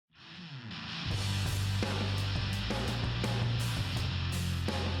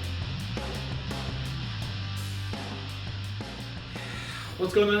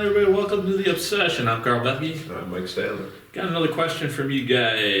What's going on, everybody? Welcome to The Obsession. I'm Carl Bethke. I'm Mike Stanley. Got another question from you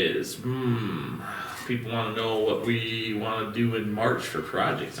guys. People want to know what we want to do in March for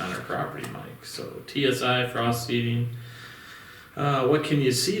projects on our property, Mike. So TSI, frost seeding. What can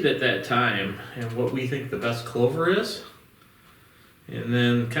you seed at that time, and what we think the best clover is? And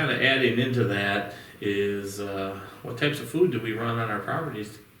then kind of adding into that is what types of food do we run on our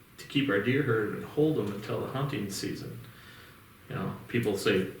properties to keep our deer herd and hold them until the hunting season? You know, people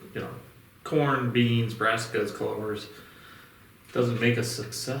say, corn, beans, brassicas, clovers doesn't make us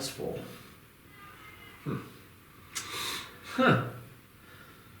successful.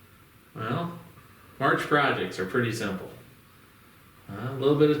 Well, March projects are pretty simple. A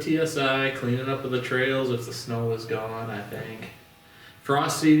little bit of TSI, cleaning up of the trails if the snow is gone, I think.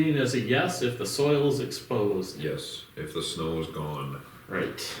 Frost seeding is a yes if the soil is exposed. Yes, if the snow is gone.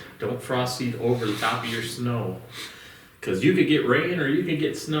 Right. Don't frost seed over the top of your snow. Because you could get rain or you could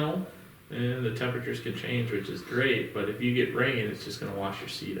get snow, and the temperatures can change, which is great. But if you get rain, it's just going to wash your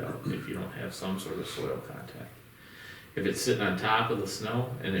seed out if you don't have some sort of soil contact. If it's sitting on top of the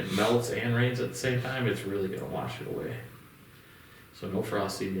snow and it melts and rains at the same time, it's really going to wash it away. So no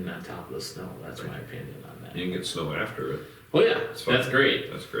frost seeding on top of the snow. That's my opinion on that. You can get snow after it. Oh yeah, that's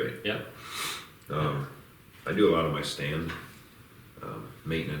great. That's great. Yep. I do a lot of my stand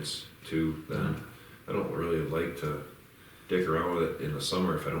maintenance too. Then I don't really like to dick around with it in the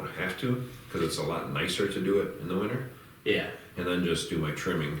summer if I don't have to, because it's a lot nicer to do it in the winter. Yeah. And then just do my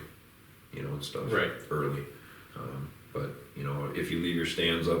trimming, and stuff early. But if you leave your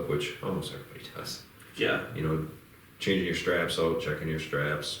stands up, which almost everybody does. Yeah. Changing your straps out, checking your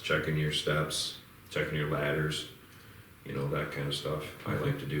straps, checking your steps, checking your ladders, that kind of stuff. I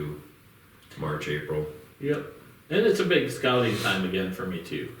like to do March, April. Yep. And it's a big scouting time again for me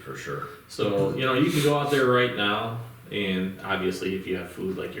too. For sure. So, you can go out there right now, and obviously if you have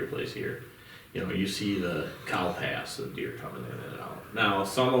food like your place here, you see the cow paths of deer coming in and out. Now,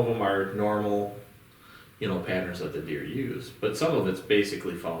 some of them are normal, patterns that the deer use, but some of it's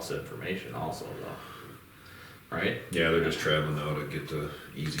basically false information also though. Right? Yeah, they're just traveling out to get the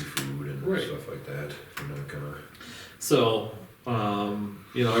easy food and stuff like that. You're not gonna... So,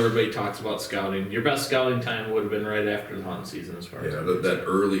 everybody talks about scouting. Your best scouting time would have been right after the hunting season, as far as that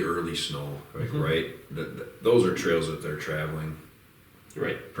early snow, right? Those are trails that they're traveling,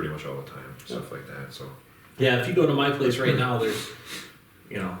 right, pretty much all the time, stuff like that. So, yeah, if you go to my place right now,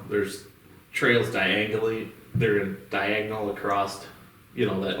 there's trails diagonally. They're diagonal across,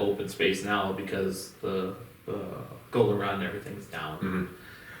 that open space now because the goldenrod and everything's down.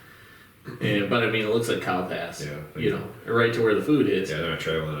 Mm-hmm. But it looks like cow paths. Yeah. Right to where the food is. Yeah, they're not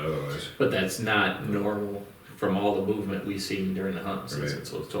traveling otherwise. But that's not normal from all the movement we've seen during the hunting season, Right.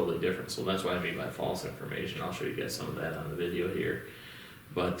 so it's totally different. So that's what I mean by false information. I'll show you guys some of that on the video here.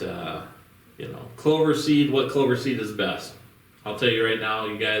 But clover seed. What clover seed is best? I'll tell you right now,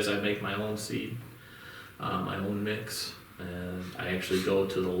 you guys. I make my own seed, my own mix, and I actually go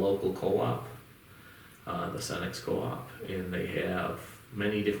to the local co-op, the Senex co-op, and they have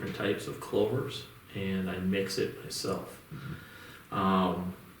many different types of clovers, and I mix it myself. Mm-hmm.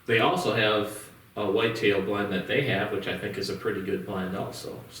 They also have a whitetail blend that they have, which I think is a pretty good blend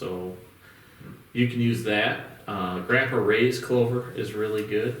also. So you can use that. Grandpa Ray's clover is really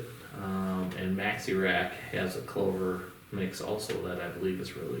good, and Maxi Rack has a clover mix also that I believe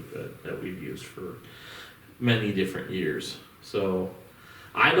is really good that we've used for many different years. So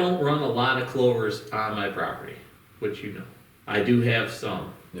I don't run a lot of clovers on my property, which I do have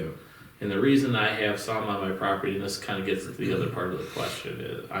some. Yeah. And the reason I have some on my property, and this kind of gets to the other part of the question,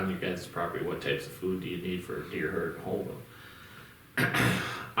 is on your guys' property, what types of food do you need for a deer herd and hold them?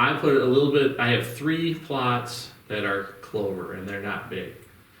 I put a little bit, I have 3 plots that are clover, and they're not big.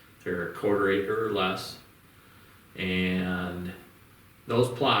 They're a 1/4 acre or less. And those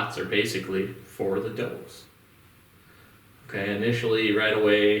plots are basically for the does. Okay, initially, right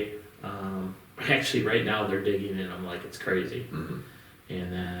away, actually right now they're digging in them like it's crazy. Mm-hmm.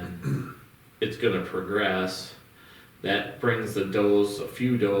 And then it's going to progress. That brings the does, a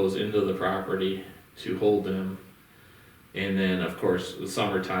few does, into the property to hold them. And then, of course, the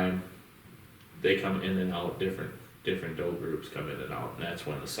summertime, they come in and out, different doe groups come in and out. And that's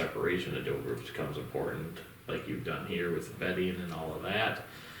when the separation of doe groups becomes important, like you've done here with the bedding and all of that.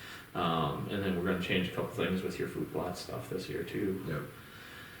 And then we're going to change a couple things with your food plot stuff this year too. Yep.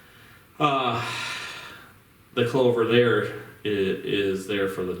 The clover there is there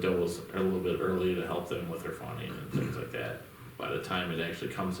for the does a little bit early to help them with their fawning and things like that. By the time it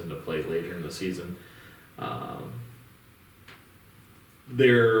actually comes into play later in the season, Um,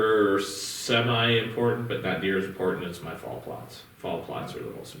 they're semi-important, but not near as important as my fall plots. Fall plots are the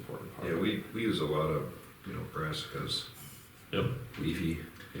most important part. Yeah, we use a lot of, brassicas, Yep. leafy,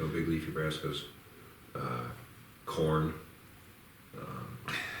 big leafy brassicas, corn.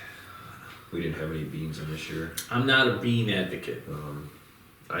 We didn't have any beans in this year. I'm not a bean advocate.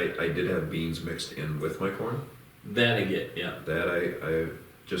 I did have beans mixed in with my corn. That I get, yeah. That I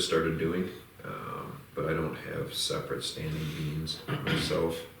just started doing, but I don't have separate standing beans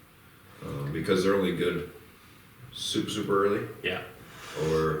myself, because they're only good super early Yeah.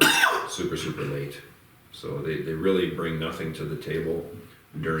 or super late. So they really bring nothing to the table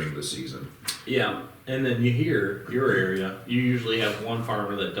during the season. Yeah, and then you hear your area, you usually have one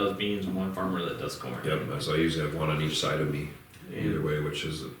farmer that does beans and one farmer that does corn. Yep, so I usually have one on each side of me, either And, way, which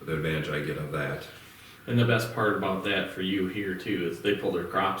is the advantage I get of that. and the best part about that for you here too is they pull their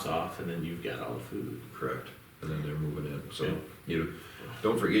crops off and then you've got all the food. Correct. And then they're moving in. So Yeah. you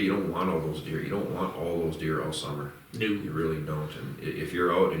don't forget, you don't want all those deer. You don't want all those deer all summer. New. You really don't. And if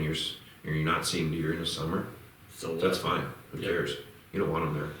you're out and you're not seeing deer in the summer, So that's fine. Who Yeah. cares? You don't want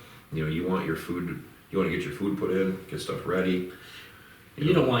them there. You want your food. You want to get your food put in, get stuff ready.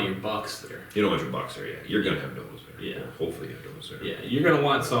 You don't want your bucks there. You don't want your bucks there. Yeah, you're gonna have does there. Yeah. Hopefully you have does there. Yeah, you're gonna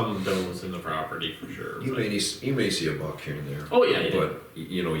want some does in the property for sure. You but- may see a buck here and there. Oh, yeah, yeah. But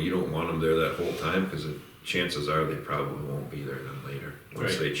you don't want them there that whole time because chances are they probably won't be there then later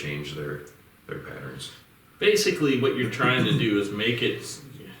once Right. they change their patterns. Basically, what you're trying to do is make it, as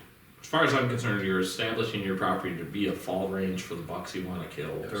far as I'm concerned, you're establishing your property to be a fall range for the bucks you want to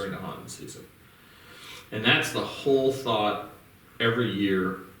kill Yes. during the hunting season. And that's the whole thought every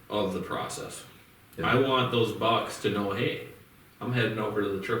year of the process. Yeah. I want those bucks to know, hey, I'm heading over to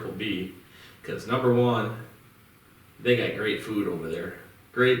the Triple B, because number one, they got great food over there,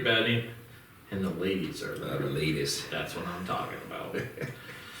 great bedding, and the ladies are there. The latest. That's what I'm talking about.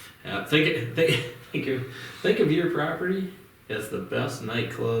 Think of your property as the best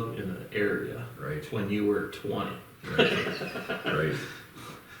nightclub in the area Right. when you were 20. Right.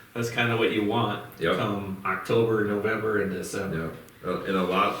 That's kind of what you want Yep. come October, November, and December. Yeah. And a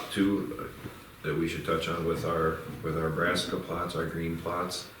lot too that we should touch on with our brassica plots, our green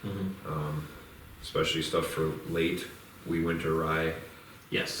plots, especially stuff for late winter rye.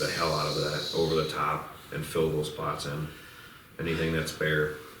 Yes. The hell out of that over the top and fill those plots in. Anything that's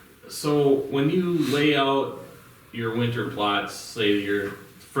bare. So when you lay out your winter plots, say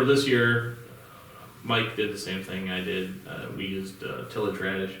for this year, Mike did the same thing I did. We used tillage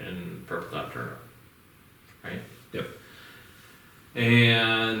radish and purple top turnip, right? Yep.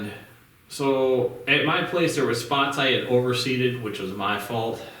 And so at my place, there were spots I had overseeded, which was my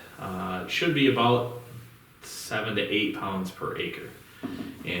fault. It should be about 7 to 8 pounds per acre.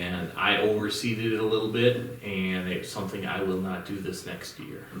 And I overseeded it a little bit, and it's something I will not do this next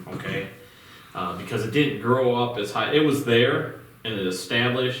year, okay? Because it didn't grow up as high. It was there, and it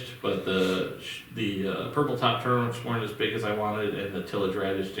established, but the purple top turnips weren't as big as I wanted, and the tillage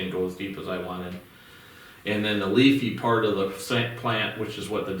radish didn't go as deep as I wanted. And then the leafy part of the plant, which is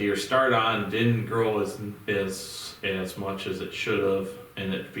what the deer start on, didn't grow as much as it should have,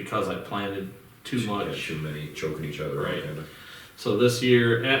 and it because I planted too much. Too many choking each other Right. out. Kinda. So this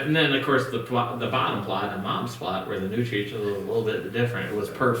year, and then of course the bottom plot, the mom's plot, where the nutrients was a little bit different, it was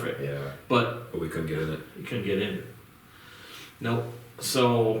perfect, Yeah. but But we couldn't get in it. you couldn't get in it. Nope.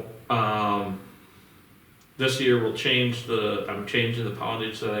 So this year I'm changing the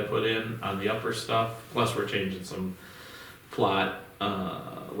poundage that I put in on the upper stuff. Plus we're changing some plot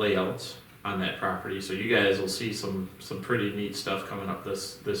layouts on that property. So you guys will see some pretty neat stuff coming up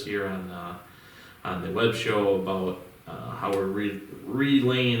this year on the web show about how we're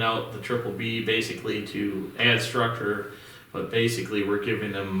relaying out the Triple B basically to add structure, but basically we're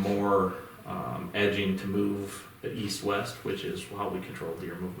giving them more edging to move the east-west, which is how we control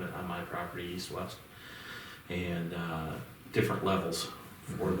deer movement on my property, east-west, and different levels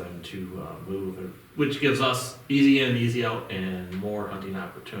for them to move, which gives us easy in, easy out, and more hunting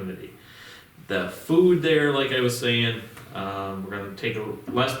opportunity. The food there, like I was saying, we're going to take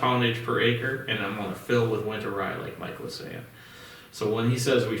less poundage per acre, and I'm going to fill with winter rye, like Mike was saying. So when he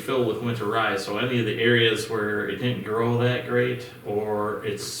says we fill with winter rye, so any of the areas where it didn't grow that great or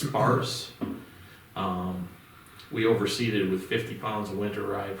it's sparse, we overseeded with 50 pounds of winter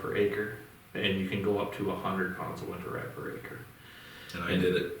rye per acre, and you can go up to 100 pounds of winter rye per acre. And I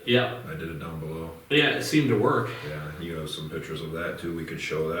did it. Yeah, I did it down below. yeah, it seemed to work. Yeah, you have some pictures of that too. We could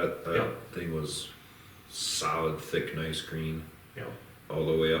show that. That Yep. thing was solid, thick, nice green. Yeah. all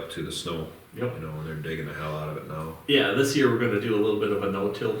the way up to the snow. Yep. You know, and they're digging the hell out of it now. Yeah, this year we're gonna do a little bit of a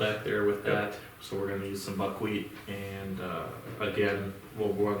no-till back there with that. So we're gonna use some buckwheat and, again,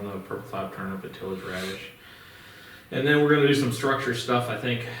 we'll run the purple cloud turnip and tillage radish. And then we're gonna do some structure stuff, I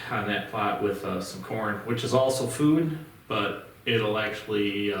think, on that plot with, some corn, which is also food, but it'll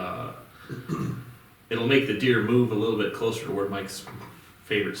actually, it'll make the deer move a little bit closer to where Mike's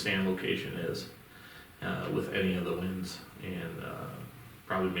favorite stand location is, with any of the winds, and,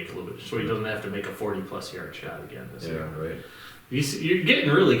 probably make a little bit, so he doesn't have to make a 40-plus yard shot again this year. Yeah, right. You're getting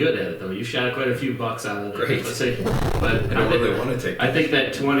really good at it though. You shot quite a few bucks out of it. Great. But I don't really want to take. I think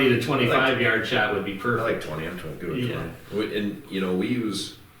that 20 to 25 yard shot would be I perfect. like 20. I'm trying to do it. Yeah. 20. And you know, we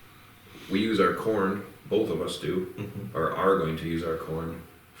use our corn. Both of us do, Mhm. or are going to use our corn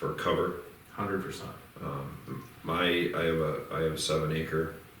for cover. 100%. I have a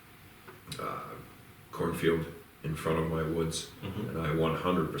 7-acre cornfield in front of my woods, Mhm. and I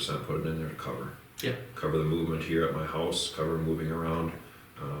 100% put it in there to cover. Yeah. Cover the movement here at my house. Cover moving around.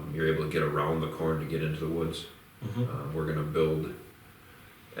 You're able to get around the corn to get into the woods. Mhm. We're gonna build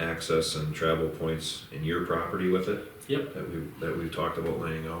access and travel points in your property with it. Yep. That we've talked about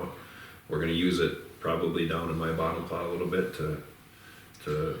laying out. We're gonna use it probably down in my bottom plot a little bit to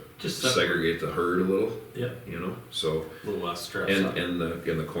Just segregate the herd a little. Yep. You know, so A little less stress. and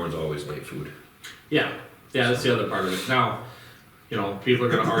the corn's always late food. Yeah. Yeah, that's the other part of it. Now, you know, people are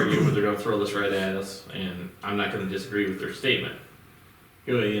going to argue, but they're going to throw this right at us, and I'm not going to disagree with their statement.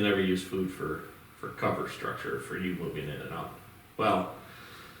 You know, you never use food for cover structure, for you moving in and out. Well,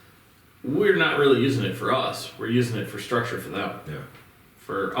 we're not really using it for us. We're using it for structure for them. Yeah.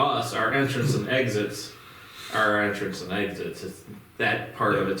 For us, our entrance and exits are our entrance and exits. It's, that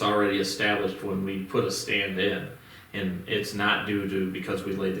part of it's already established when we put a stand in, and it's not due to because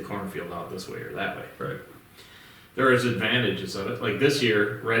we laid the cornfield out this way or that way. Right. There is advantages of it. Like this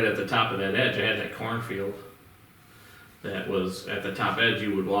year, right at the top of that edge, I had that cornfield that was at the top edge.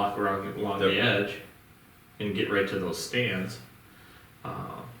 You would walk around along the edge and get right to those stands,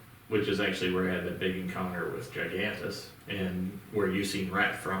 which is actually where I had that big encounter with Gigantus and where you seen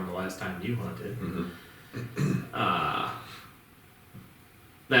Rat from the last time you hunted. Mm-hmm.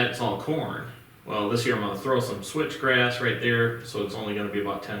 That's all corn. Well, this year I'm going to throw some switchgrass right there, so it's only going to be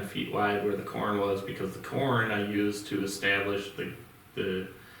about 10 feet wide where the corn was, because the corn I used to establish the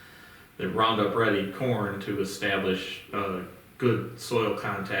Roundup Ready corn to establish good soil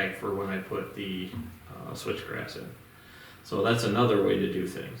contact for when I put the switchgrass in. So that's another way to do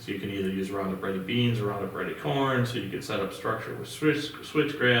things. You can either use Roundup Ready beans or Roundup Ready corn, so you can set up structure with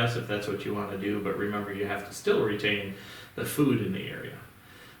switchgrass if that's what you want to do, but remember you have to still retain the food in the area.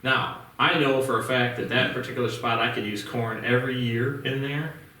 Now, I know for a fact that that particular spot I could use corn every year in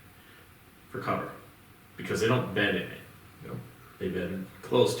there for cover, because they don't bed in it. Yep. They bed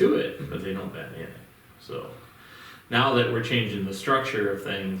close to it, but they don't bed in it. So now that we're changing the structure of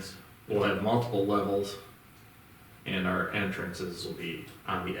things, we'll have multiple levels, and our entrances will be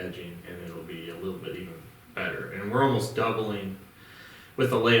on the edging, and it'll be a little bit even better. And we're almost doubling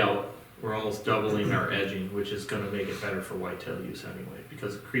with the layout. We're almost doubling our edging, which is going to make it better for whitetail use anyway,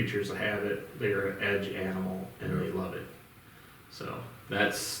 because creatures have it. They're an edge animal, and they love it. So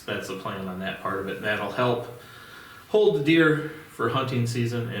that's the plan on that part of it. That'll help hold the deer for hunting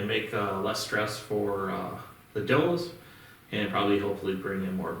season and make less stress for the does, and probably hopefully bring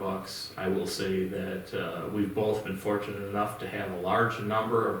in more bucks. I will say that we've both been fortunate enough to have a large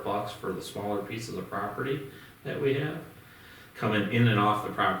number of bucks for the smaller pieces of property that we have coming in and off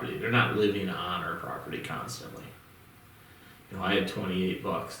the property. They're not living on our property constantly. You know, I had 28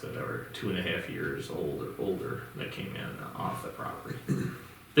 bucks that are 2.5 years old or older that came in and off the property.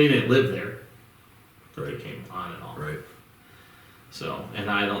 They didn't live there, but they came on and off. Right. So,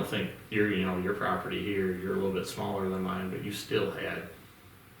 and I don't think your property here, you're a little bit smaller than mine, but you still had.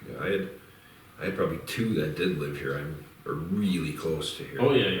 Yeah, I had probably 2 that did live here. Are really close to here.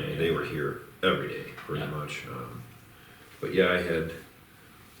 Oh yeah. They were here every day, pretty Yeah. much. But yeah, I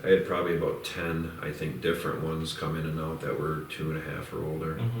had probably about 10, I think, different ones come in and out that were 2.5 or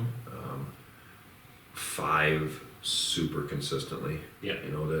older. Mm-hmm. 5 super consistently. Yeah.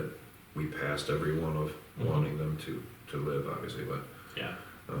 You know, that we passed every one of wanting them to live, obviously, but Yeah.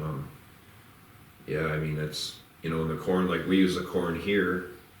 yeah, I mean, it's, you know, in the corn, like we use the corn here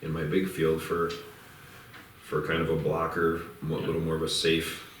in my big field for kind of a blocker, a little more of a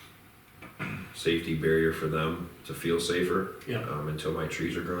safety barrier for them to feel safer. Yeah. Until my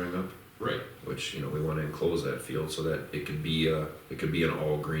trees are growing up. Right. Which, you know, we want to enclose that field so that it could be an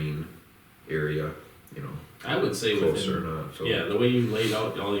all green area. you know, I would say close or within, not, so. yeah, the way you laid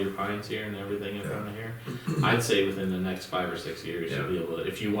out all your pines here and everything in front of here, I'd say within the next 5 or 6 years, Yeah. you'll be able to,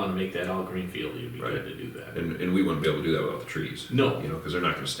 if you wanna make that all green field, you'd be Right. good to do that. And we wouldn't be able to do that without the trees. No. You know, because they're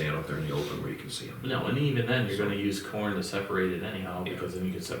not gonna stand out there in the open where you can see them. No, and even then, you're gonna use corn to separate it anyhow, Yeah. because then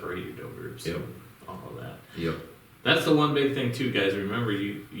you can separate your dough groups Yep. and all of that. Yep. That's the one big thing too, guys, remember,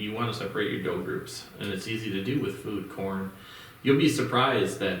 you wanna separate your dough groups, and it's easy to do with food, corn. You'll be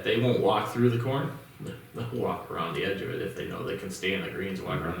surprised that they won't walk through the corn, they'll walk around the edge of it if they know they can stay in the greens and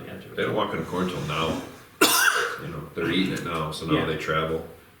walk around the edge of it. They don't walk in the corn till now. You know, they're eating it now, so now Yeah. they travel.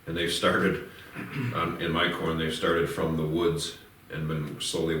 And they've started, in my corn, they've started from the woods and been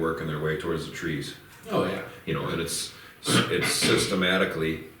slowly working their way towards the trees. Oh, yeah. You know, and it's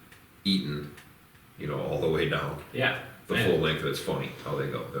systematically eaten, you know, all the way down. Yeah. The Man, full length of it's funny how they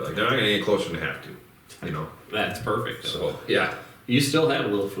go. They're like, they're not gonna get any closer than they have to, you know? That's perfect. So, yeah. You still have a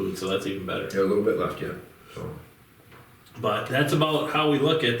little food, so that's even better. Got a little bit left yet, so. But that's about how we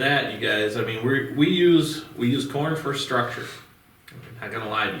look at that, you guys. I mean, we use corn for structure. I'm not gonna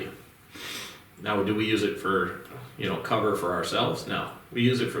lie to you. Now, do we use it for, cover for ourselves? No. We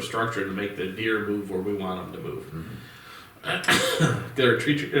use it for structure to make the deer move where we want them to move. They're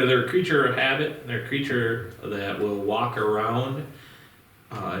a creature of habit. They're a creature that will walk around.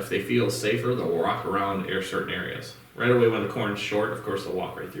 If they feel safer, they'll walk around certain areas. Right away when the corn's short, of course, they'll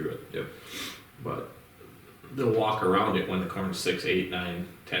walk right through it. Yep. But they'll walk around it when the corn's 6, 8, 9,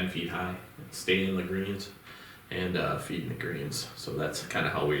 10 feet high, staying in the greens and feeding the greens. So that's kind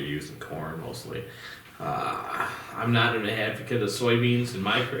of how we're using corn mostly. I'm not an advocate of soybeans in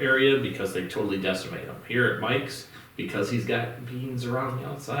my area because they totally decimate them. Here at Mike's, because he's got beans around the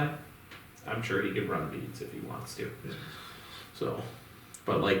outside, I'm sure he could run beans if he wants to. Yeah. So,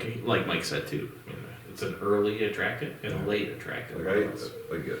 but like Mike said too, it's an early attractant and a late attractant.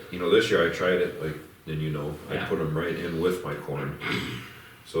 This year I tried it, and I Yeah. put them right in with my corn.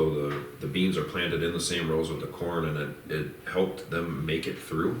 So the beans are planted in the same rows with the corn, and it helped them make it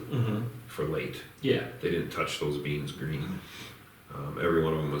through Mm-hmm. for late. Yeah, They didn't touch those beans green. Every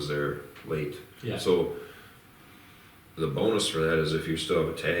one of them was there late. yeah, So the bonus for that is if you still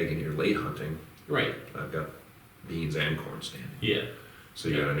have a tag and you're late hunting, right, I've got beans and corn standing. yeah, So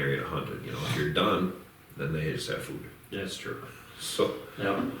you got an area to hunt it. If you're done, then they just have food. that's true. So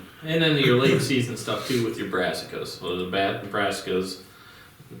Yep. And then your late season stuff too with your brassicas. So the brassicas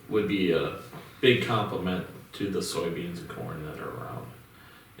would be a big complement to the soybeans and corn that are around.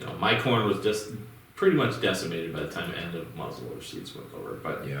 My corn was just pretty much decimated by the time the end of muzzleloader seeds went over.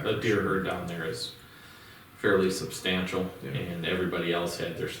 But Yeah, the for deer sure. herd down there is fairly substantial, Yeah. and everybody else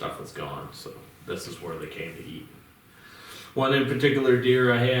had their stuff was gone. So this is where they came to eat. One in particular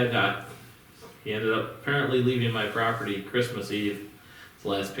deer I had, he ended up apparently leaving my property Christmas Eve. It's the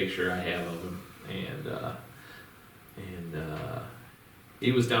last picture I have of him, and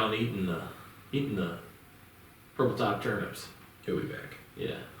he was down eating the purple top turnips. he'll be back.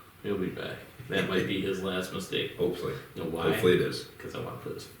 Yeah, he'll be back. That might be his last mistake. Hopefully. You know why? Hopefully it is. Because I want to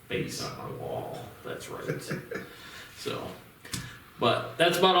put his face on my wall. That's right. So, but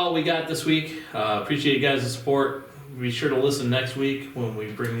that's about all we got this week. Appreciate you guys' support. Be sure to listen next week when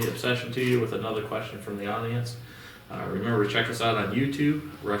we bring the obsession to you with another question from the audience. Remember to check us out on YouTube,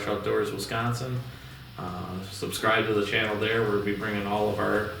 Rush Outdoors Wisconsin. Subscribe to the channel there. We'll be bringing all of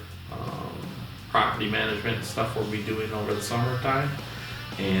our property management and stuff we'll be doing over the summertime,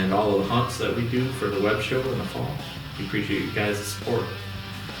 and all of the hunts that we do for the web show in the fall. We appreciate you guys' support.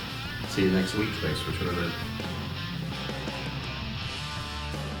 See you next week. Thanks for tuning in.